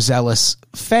overzealous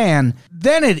fan,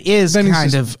 then it is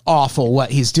kind of awful what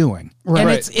he's doing. Right.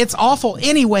 And it's awful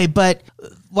anyway, but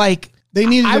like they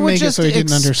needed to make it so he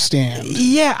didn't understand.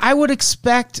 Yeah, I would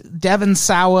expect Devon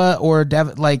Sawa or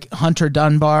Hunter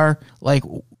Dunbar, like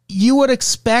you would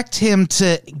expect him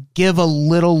to give a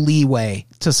little leeway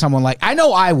to someone like, I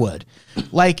know I would.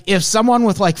 Like if someone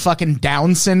with like fucking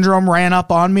Down syndrome ran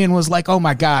up on me and was like, "Oh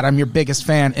my God, I'm your biggest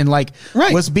fan," and like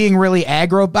was being really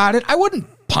aggro about it, I wouldn't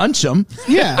punch them.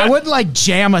 Yeah. I wouldn't like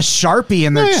jam a Sharpie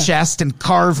in their chest and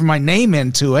carve my name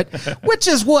into it, which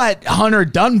is what Hunter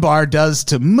Dunbar does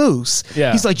to Moose.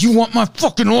 Yeah. He's like, "You want my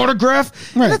fucking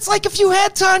autograph?" Right. And it's like, if you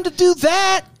had time to do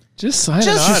that, just sign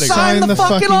sign the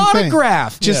fucking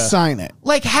autograph. Thing. Just sign it.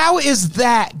 Like, how is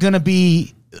that going to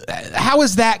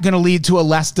lead to a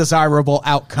less desirable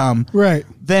outcome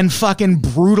than fucking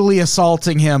brutally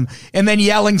assaulting him and then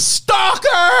yelling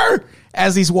 "Stalker"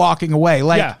 as he's walking away?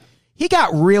 Like, he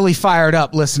got really fired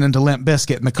up listening to Limp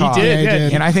Bizkit in the car. He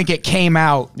did. And I think it came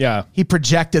out. Yeah. He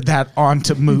projected that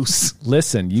onto Moose.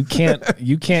 Listen, you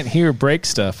can't hear break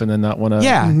stuff and then not want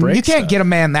to break you can't stuff. get a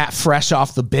man that fresh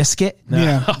off the biscuit.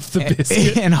 No, off the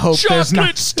biscuit. And hope there's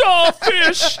not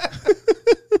starfish.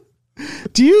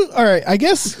 All right, I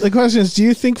guess the question is, do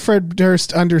you think Fred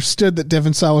Durst understood that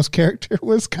Devon Sawa's character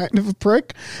was kind of a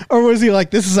prick? Or was he like,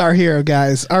 this is our hero,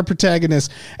 guys, our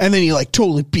protagonist, and then he like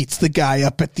totally beats the guy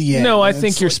up at the end? No, I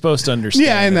think you're supposed to understand.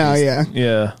 Yeah, I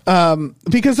know, Yeah.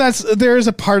 Because there is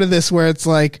a part of this where it's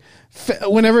like,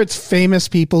 whenever it's famous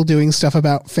people doing stuff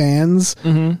about fans,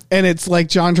 and it's like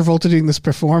John Travolta doing this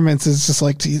performance, is just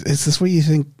like, is this what you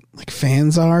think like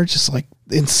fans are? Just like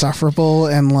insufferable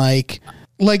and like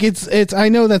it's I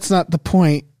know that's not the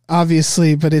point,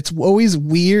 obviously, but it's always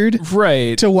weird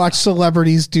to watch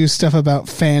celebrities do stuff about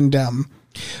fandom.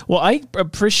 Well, I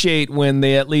appreciate when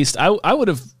they at least I would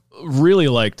have really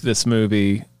liked this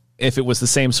movie if it was the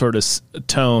same sort of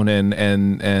tone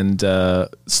and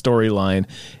storyline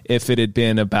if it had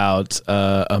been about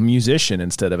a musician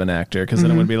instead of an actor, because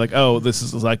then it would be like, oh, this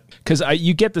is like, because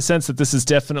you get the sense that this is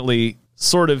definitely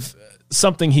sort of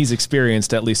something he's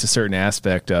experienced at least a certain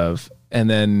aspect of. And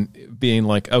then being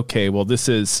like, okay, well, this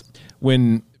is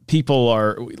when people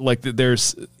are like,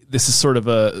 this is sort of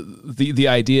the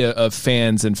idea of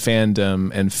fans and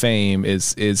fandom and fame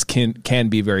can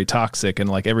be very toxic. And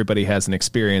like everybody has an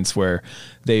experience where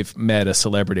they've met a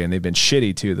celebrity and they've been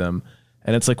shitty to them.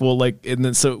 And it's like, well, like, and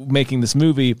then so making this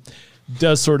movie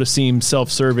does sort of seem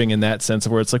self-serving in that sense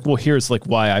of where it's like, well, here's like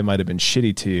why I might have been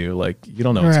shitty to you. Like, you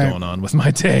don't know what's going on with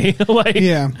my day. Like,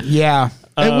 yeah.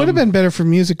 It would have been better for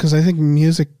music because I think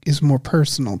music is more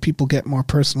personal. People get more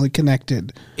personally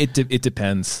connected. It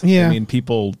depends. Yeah. I mean,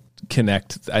 people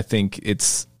connect. I think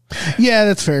it's... Yeah,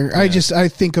 that's fair. Yeah. I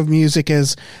think of music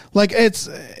as like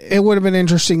it would have been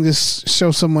interesting to show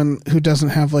someone who doesn't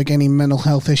have like any mental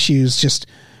health issues, just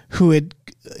who had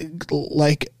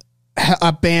like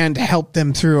a band helped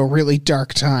them through a really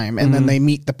dark time, and then they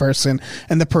meet the person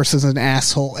and the person's an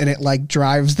asshole and it like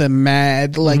drives them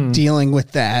mad, like dealing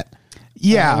with that.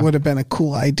 Yeah, it would have been a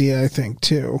cool idea, I think,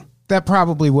 too. That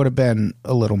probably would have been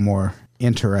a little more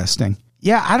interesting.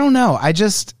 Yeah, I don't know.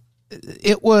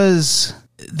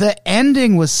 The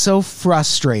ending was so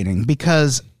frustrating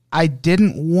because I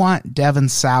didn't want Devon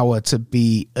Sawa to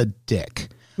be a dick.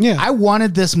 Yeah. I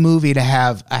wanted this movie to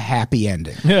have a happy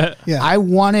ending. Yeah. I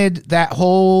wanted that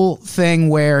whole thing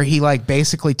where he like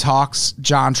basically talks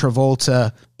John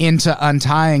Travolta into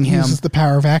untying him. This is the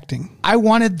power of acting. I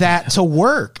wanted that to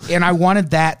work, and I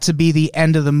wanted that to be the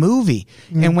end of the movie.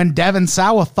 And when Devon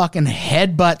Sawa fucking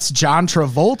headbutts John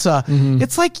Travolta,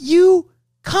 it's like, you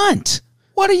cunt.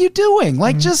 What are you doing?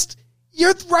 Like, just,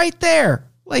 you're right there.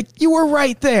 Like, you were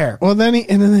right there. Well, then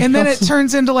it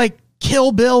turns into like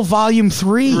Kill Bill Volume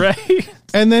 3. Right.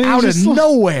 And then out of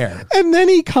nowhere. And then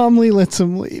he calmly lets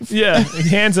him leave. Yeah. He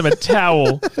hands him a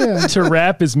towel to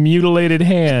wrap his mutilated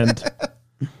hand.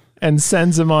 and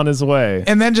sends him on his way.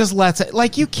 And then just lets it,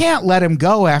 like, you can't let him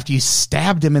go after you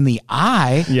stabbed him in the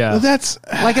eye. Yeah. Well, that's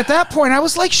Like, at that point, I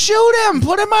was like, shoot him,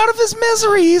 put him out of his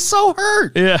misery. He's so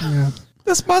hurt. Yeah.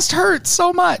 This must hurt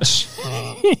so much.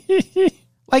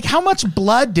 Like, how much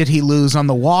blood did he lose on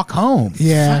the walk home?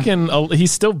 yeah. Fucking,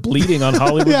 he's still bleeding on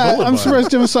Hollywood Yeah, Boulevard. I'm surprised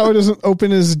Devon Sawa doesn't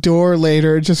open his door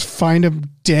later and just find him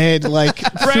dead, like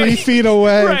 3 feet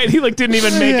away. Right, he like didn't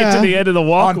even make it Yeah. to the end of the On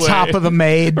walkway. top of the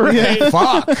maid. Right.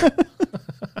 Fuck.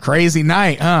 Crazy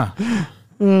night, huh?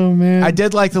 Oh man. I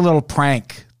did like the little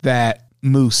prank that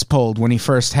Moose pulled when he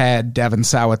first had Devon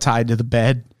Sawa tied to the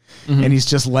bed. And he's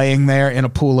just laying there in a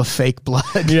pool of fake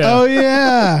blood. Yeah. Oh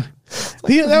yeah.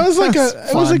 That was like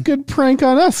it was a fun. good prank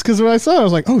on us because when I saw it, I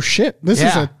was like, "Oh shit, this is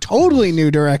Yeah. a totally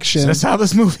new direction." That's how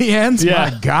this movie ends? Yeah.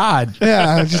 My God.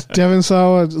 Yeah, just Devon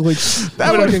Sawa like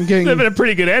fucking getting. That'd been a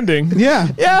pretty good ending. Yeah,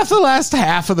 Yeah, if the last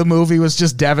half of the movie was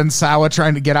just Devon Sawa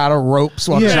trying to get out of ropes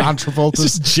while Yeah. John It's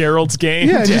Travolta's just Gerald's game.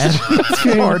 yeah, dead just, on the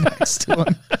floor next to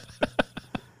him.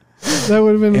 that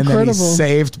would have been And then incredible. he's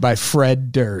saved by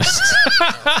Fred Durst.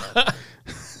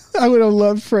 I would have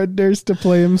loved Fred Durst to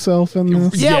play himself in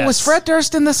this. Yeah, Yes. was Fred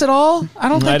Durst in this at all? I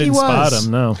don't think I didn't he was. spot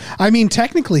him, no. I mean,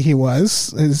 technically he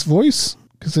was his voice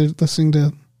because they're listening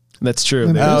to. That's true.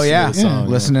 Oh, They Oh, listened to yeah. the song,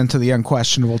 Listening to the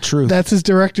unquestionable truth. That's his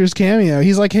director's cameo.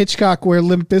 He's like Hitchcock, where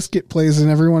Limp Bizkit plays in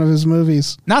every one of his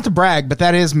movies. Not to brag, but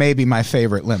that is maybe my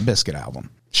favorite Limp Bizkit album.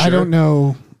 I don't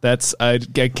know. That's I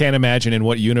can't imagine in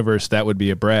what universe that would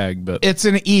be a brag, but It's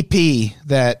an EP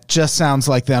that just sounds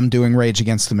like them doing Rage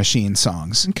Against the Machine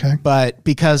songs. Okay. But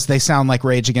because they sound like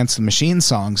Rage Against the Machine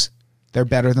songs, they're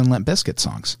better than Limp Bizkit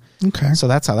songs. Okay. So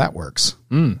that's how that works.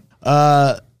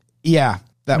 Yeah,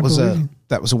 that was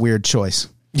a weird choice.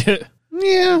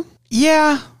 Yeah.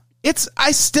 Yeah,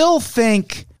 I still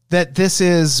think that this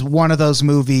is one of those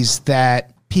movies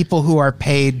that people who are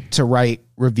paid to write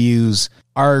reviews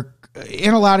are,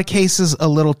 in a lot of cases, a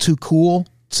little too cool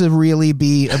to really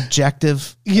be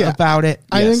objective about it.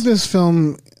 I think this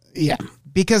film, yeah.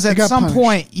 Because at got some punished.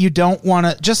 point you don't want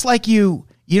to, just like you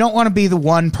don't want to be the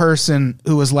one person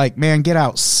who was like, man, Get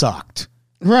Out sucked.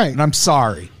 Right. And I'm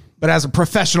sorry. But as a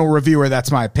professional reviewer,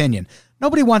 that's my opinion.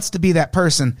 Nobody wants to be that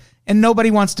person. And nobody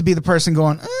wants to be the person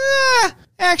going,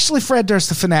 actually, Fred Durst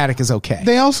the Fanatic is okay.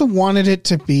 They also wanted it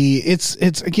to be, it's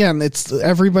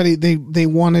everybody, they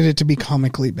wanted it to be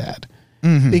comically bad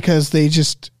because they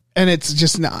just, and it's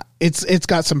just not, it's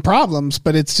got some problems,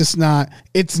 but it's just not,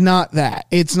 it's not that.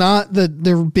 It's not the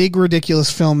big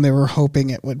ridiculous film they were hoping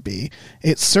it would be.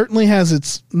 It certainly has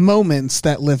its moments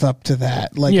that live up to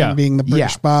that, like Yeah. in being the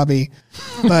British Yeah. Bobby,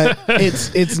 but it's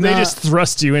they not. just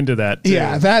thrust you into that. Too.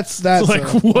 Yeah, that's It's like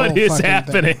a what whole is fucking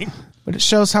happening? thing. But it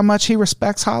shows how much he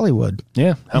respects Hollywood.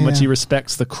 Yeah, how much Yeah. he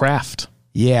respects the craft.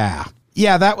 Yeah.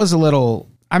 Yeah, that was a little,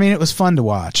 I mean, it was fun to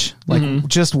watch. Like,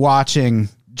 just watching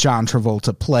John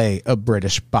Travolta play a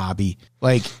British Bobby.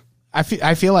 Like, I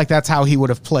feel like that's how he would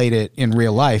have played it in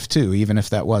real life, too, even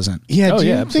if that wasn't. Yeah, Oh do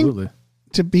yeah, you absolutely.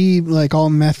 think to be like all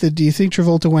method, do you think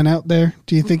Travolta went out there?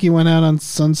 Do you think he went out on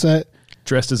Sunset?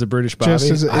 Dressed as a British Bobby.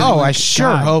 Just as a- Oh, I like, sure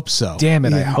God hope so. Damn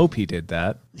it! I Yeah. hope he did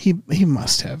that. He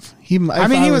must have. I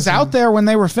mean, he was out there when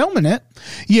they were filming it.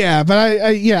 Yeah, but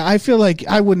I feel like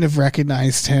I wouldn't have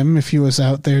recognized him if he was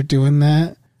out there doing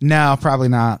that. No, probably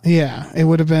not. Yeah, it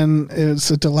would have been. It's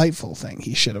a delightful thing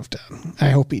he should have done. I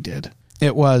hope he did.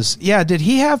 It was. Yeah, did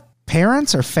he have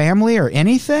parents or family or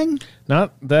anything?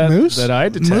 Not that Moose? that I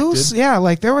detected. Moose? Yeah,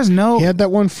 like there was no. He had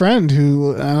that one friend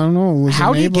who I don't know was.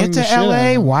 How did he enabling get to the shit out of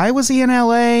L.A.? him. Why was he in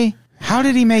L.A.? How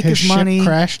did he make His his ship money?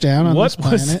 crashed down on What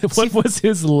this was planet. what was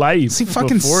his life? Is he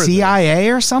fucking before CIA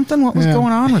or something? What was Yeah.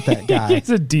 going on with that this? guy? He's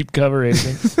a deep cover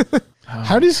agent.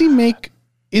 How does he make?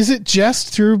 Is it just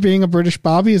through being a British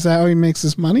Bobby? Is that how he makes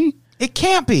his money? It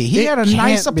can't be. He It had a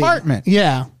nice can't be. apartment.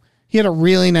 Yeah, he had a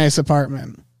really nice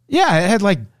apartment. Yeah, it had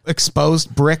like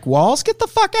exposed brick walls. Get the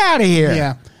fuck out of here.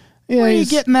 Yeah, Where are you he's-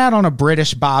 getting that on a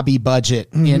British Bobby budget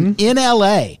in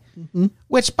L.A.?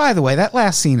 Which, by the way, that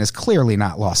last scene is clearly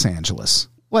not Los Angeles.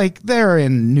 Like, they're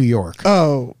in New York.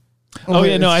 Oh, Oh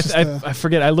yeah, no, it's just I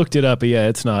forget. I looked it up, but yeah,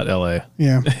 it's not L.A.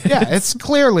 yeah. Yeah, it's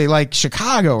clearly like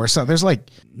Chicago or something. There's like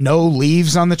no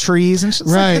leaves on the trees. And it's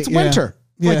just Right, like, it's yeah. winter.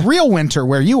 Yeah. Like real winter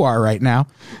where you are right now.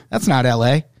 That's not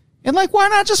L.A. And like, why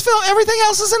not just film? Everything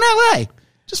else is in L.A.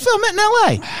 Just film it in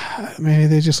L.A. Maybe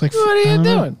they just like. What are you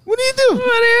doing? What do you do?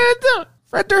 What are you doing?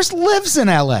 Fred Durst lives in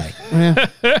L.A.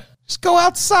 Yeah. Just go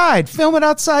outside. Film it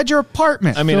outside your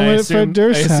apartment. I mean, Film I it at Fred assume,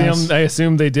 Durst's house. I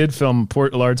assume they did film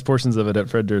large portions of it at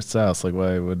Fred Durst's house. Like,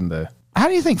 why wouldn't they? How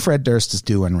do you think Fred Durst is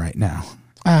doing right now?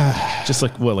 Just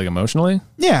like what, like emotionally?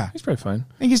 Yeah. He's probably fine.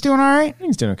 Think he's doing all right? I think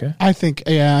he's doing okay. I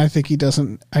think he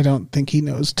doesn't. I don't think he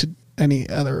knows to any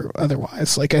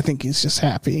otherwise. Like, I think he's just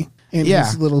happy in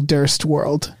his little Durst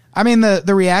world. I mean,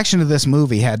 the reaction to this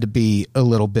movie had to be a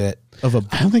little bit of a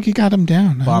I don't think he got him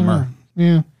down. bummer.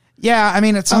 Yeah. Yeah, I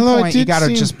mean, at some Although it point, you did got to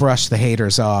seem- just brush the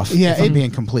haters off. Yeah, if I'm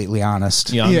being completely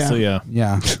honest. Yeah, honestly, yeah.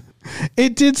 Yeah.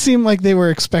 It did seem like they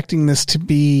were expecting this to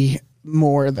be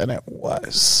more than it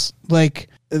was. Like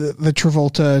the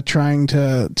Travolta trying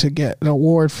to get an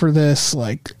award for this,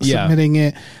 like submitting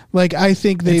it. Like, I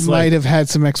think they might have had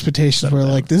some expectations where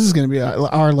like, this is going to be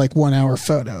our like 1 hour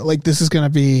photo. Like, this is going to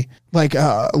be like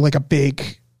a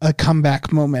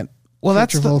comeback moment. Well, for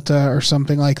that's Travolta or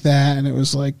something like that. And it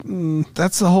was like,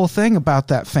 that's the whole thing about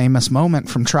that famous moment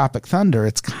from Tropic Thunder.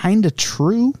 It's kind of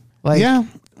true. Like, yeah,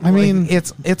 I mean,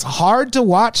 it's hard to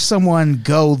watch someone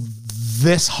go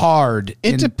this hard.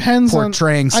 It depends on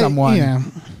portraying someone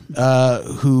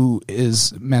who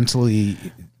is mentally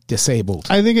disabled.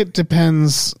 I think it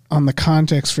depends on the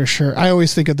context for sure. I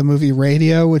always think of the movie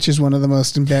Radio, which is one of the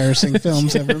most embarrassing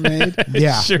films ever made.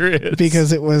 Yeah, Sure is.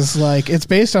 Because it was like, it's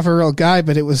based off a real guy,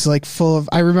 but it was like full of,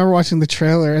 I remember watching the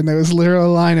trailer and there was literally a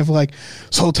line of like,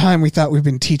 this whole time we thought we've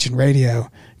been teaching radio.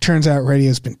 Turns out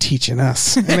radio's been teaching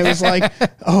us. And it was like,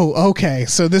 oh, okay.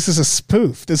 So this is a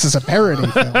spoof. This is a parody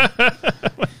film.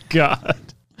 God.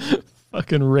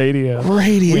 Fucking Radio.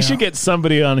 Radio. We should get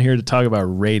somebody on here to talk about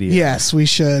Radio. Yes, we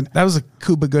should. that was a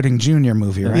Cuba Gooding Jr.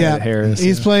 movie, right? Yeah, Harris,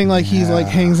 he's playing like he's like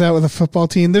hangs out with a football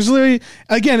team. There's literally,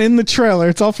 again, in the trailer,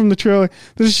 it's all from the trailer.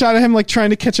 There's a shot of him like trying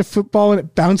to catch a football and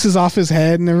it bounces off his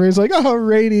head, and everybody's like, "Oh,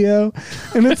 Radio,"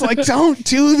 and it's like, "Don't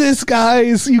do this,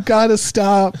 guys! You gotta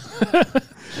stop."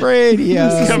 Radio.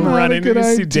 This is Come not a running. good You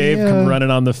see Dave idea. come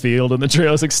running on the field, and the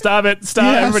trailer's like, "Stop it! Stop!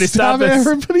 Yeah, Everybody, stop it! this!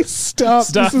 Everybody, stop!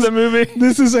 Stop This the is- movie!"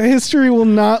 This is a history will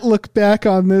not look back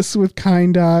on this with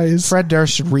kind eyes. Fred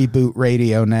Durst should reboot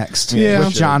Radio next. Yeah.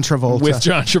 With John Travolta. With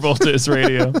John Travolta as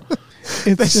Radio.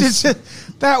 It's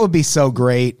just, That would be so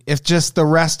great if just the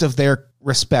rest of their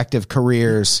respective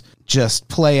careers just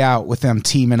play out with them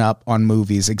teaming up on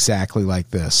movies exactly like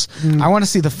this. I want to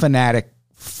see the Fanatic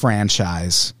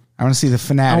franchise. I want to see the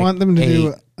Fanatic. I want them to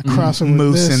do a crossover with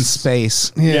Moose this. in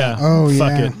Space. Yeah. Oh,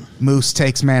 Fuck yeah. it. Moose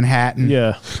Takes Manhattan.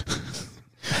 Yeah.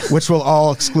 Which will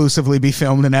all exclusively be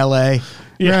filmed in L.A.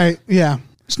 Right. Yeah.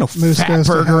 There's no Moose Fat Goes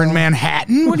to Burger in Hell.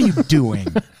 Manhattan. What are you doing?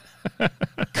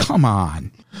 Come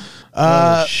on.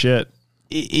 Oh shit.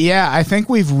 Yeah, I think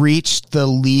we've reached the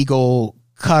legal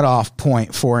cutoff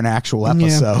point for an actual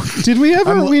episode. Yeah. Did we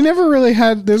ever? We never really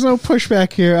had. There's no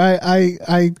pushback here.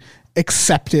 I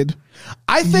accepted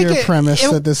I think your premise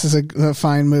that this is a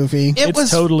fine movie. it It's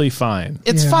was totally fine.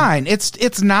 It's Yeah. fine.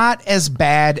 It's not as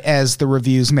bad as the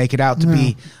reviews make it out to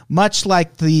be. Much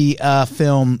like the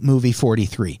film movie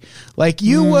 43. Like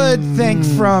you would think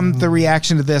from the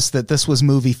reaction to this that this was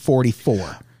movie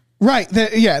 44. Right.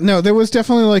 There was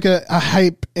definitely like a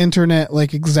hype internet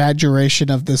like exaggeration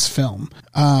of this film.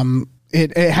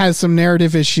 It has some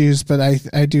narrative issues, but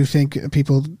I do think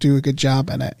people do a good job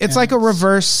in it. It's like a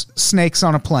reverse Snakes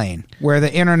on a Plane, where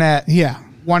the internet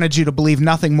wanted you to believe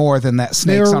nothing more than that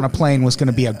Snakes on a Plane was going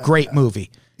to be a great movie.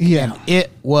 Yeah. And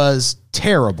it was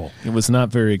terrible. It was not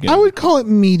very good. I would call it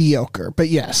mediocre, but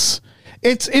yes.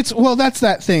 It's well, that's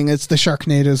that thing. It's the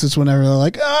Sharknadoes. It's whenever they're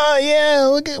like, oh yeah,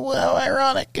 look at how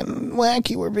ironic and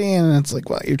wacky we're being, and it's like,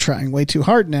 well, you're trying way too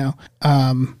hard now.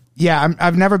 Yeah,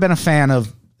 I've never been a fan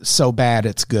of so bad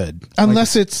it's good.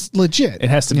 Unless it's legit. It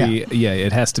has to be,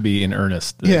 it has to be in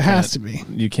earnest. Yeah, it has to be.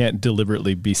 You can't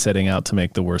deliberately be setting out to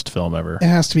make the worst film ever. It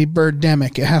has to be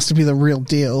Birdemic. It has to be the real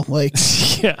deal. Like,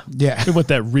 Yeah. Yeah. We want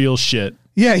that real shit.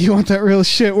 yeah, you want that real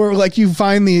shit where like you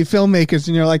find the filmmakers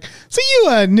and you're like, so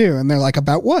you knew, and they're like,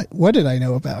 about what? What did I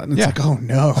know about? And it's like, oh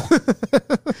no.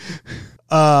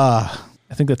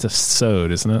 I think that's a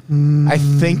sode, isn't it? I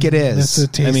think it is. That's a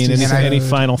tasty I mean, any sode.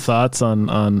 final thoughts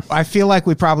on I feel like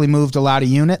we probably moved a lot of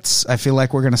units. I feel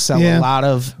like we're going to sell Yeah. a lot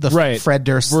of the Right. Fred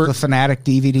Durst, We're- the Fanatic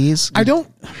DVDs. I don't.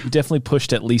 definitely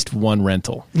pushed at least one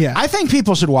rental. Yeah, I think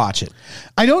people should watch it.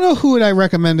 I don't know who would I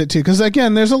recommend it to, because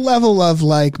again, there's a level of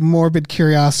like morbid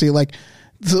curiosity. Like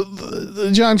the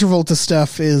John Travolta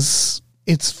stuff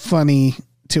it's funny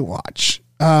to watch,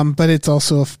 but it's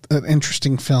also an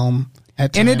interesting film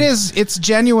at And times. it's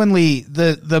genuinely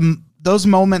those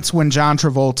moments when John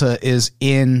Travolta is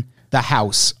in the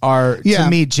house are Yeah. to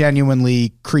me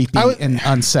genuinely creepy and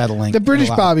unsettling. The British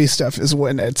in a lot. Bobby stuff is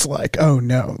when it's like, oh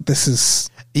no, this is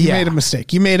you Yeah. made a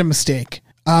mistake. You made a mistake.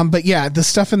 But yeah, the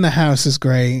stuff in the house is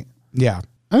great. Yeah.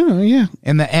 I don't know. Yeah,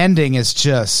 And the ending is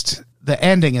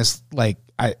like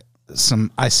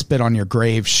some I spit on your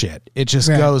grave shit. It just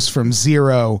Yeah. goes from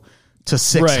 0 to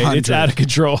 600. Right, it's out of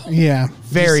control. Yeah.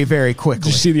 very, very quickly.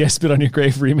 Did you see the I Spit on Your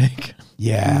Grave remake?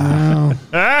 Yeah.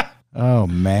 Oh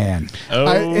man.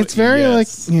 Oh, It's very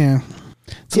yes. like, yeah.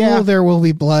 It's a Yeah. little There Will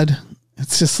Be Blood.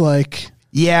 It's just like,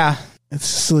 Yeah. it's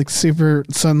just like super,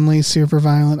 suddenly super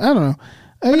violent. I don't know.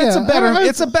 It's a better. I-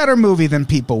 It's a better movie than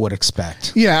people would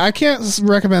expect. Yeah, I can't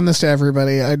recommend this to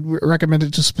everybody. I'd recommend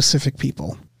it to specific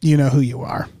people. You know who you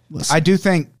are. Listen. I do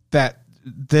think that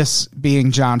this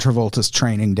being John Travolta's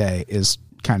training day is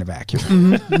kind of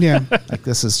accurate. Yeah. Like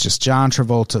this is just John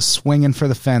Travolta swinging for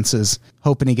the fences,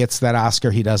 hoping he gets that Oscar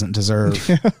he doesn't deserve.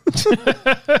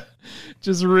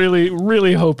 Just really,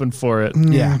 really hoping for it.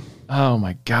 Yeah. Oh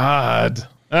my God.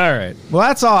 All right. Well,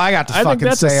 that's all I got to I think fucking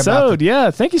that's say a about sode.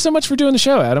 Yeah. Thank you so much for doing the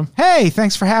show, Adam. Hey,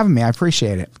 thanks for having me. I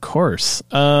appreciate it. Of course.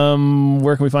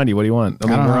 Where can we find you? What do you want? I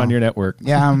mean, don't we're know. on your network.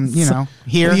 Yeah,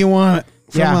 here. What do you want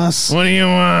from Yeah. us? What do you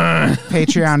want?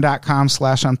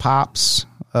 Patreon.com/unpops.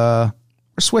 We're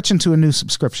switching to a new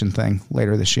subscription thing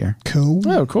later this year. Cool.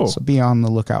 Oh, cool. So be on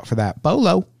the lookout for that.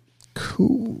 Bolo.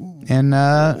 Cool. And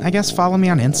I guess follow me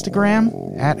on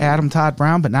Instagram at Adam Todd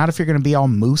Brown, but not if you're going to be all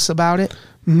moose about it.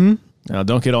 Now,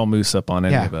 don't get all moose up on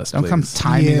any Yeah, of us, don't please. come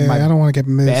tie me to Yeah, my I don't want to get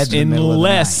bed moved. in the middle of the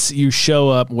Unless you show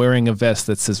up wearing a vest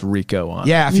that says Rico on. night.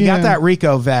 Yeah, if you got Yeah. that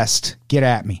Rico vest, get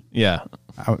at me. Yeah.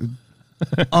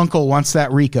 Uncle wants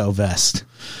that Rico vest.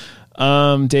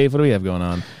 Dave, what do we have going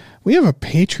on? We have a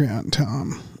Patreon,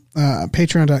 Tom.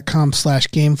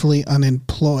 Patreon.com/gamefully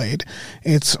unemployed.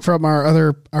 It's from our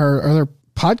other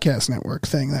podcast network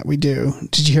thing that we do.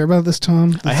 Did you hear about this,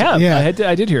 Tom? I have. Yeah. I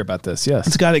did hear about this. Yes.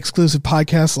 It's got exclusive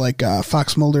podcasts like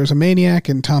Fox Mulder's a Maniac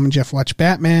and Tom and Jeff Watch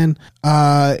Batman.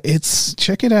 It's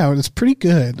check it out. It's pretty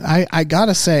good. I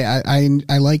gotta say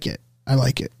I like it. I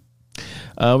like it.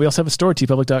 We also have a store,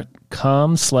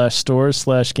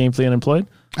 tpublic.com/stores/gamefully unemployed.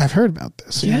 I've heard about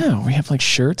this. Yeah, we have like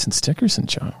shirts and stickers and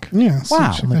junk. Yeah. So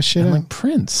Wow. check that shit And out. like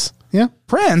prints Yeah.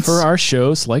 Prince. for our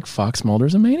shows like Fox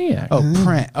Mulder's a Maniac. oh,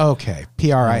 print. Okay.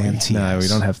 Print. No, we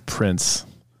don't have prints.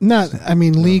 Not. I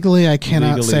mean, legally, I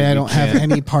cannot Legally, say I we don't have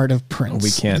can't. any part of Prince.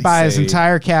 We can't Buy his say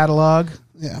entire catalog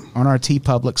Yeah. on our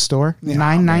TeePublic store.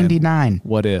 $9.99.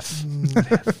 what if.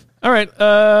 All right.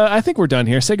 I think we're done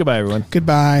here. Say goodbye, everyone.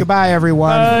 Goodbye. Goodbye,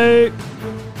 everyone. Bye.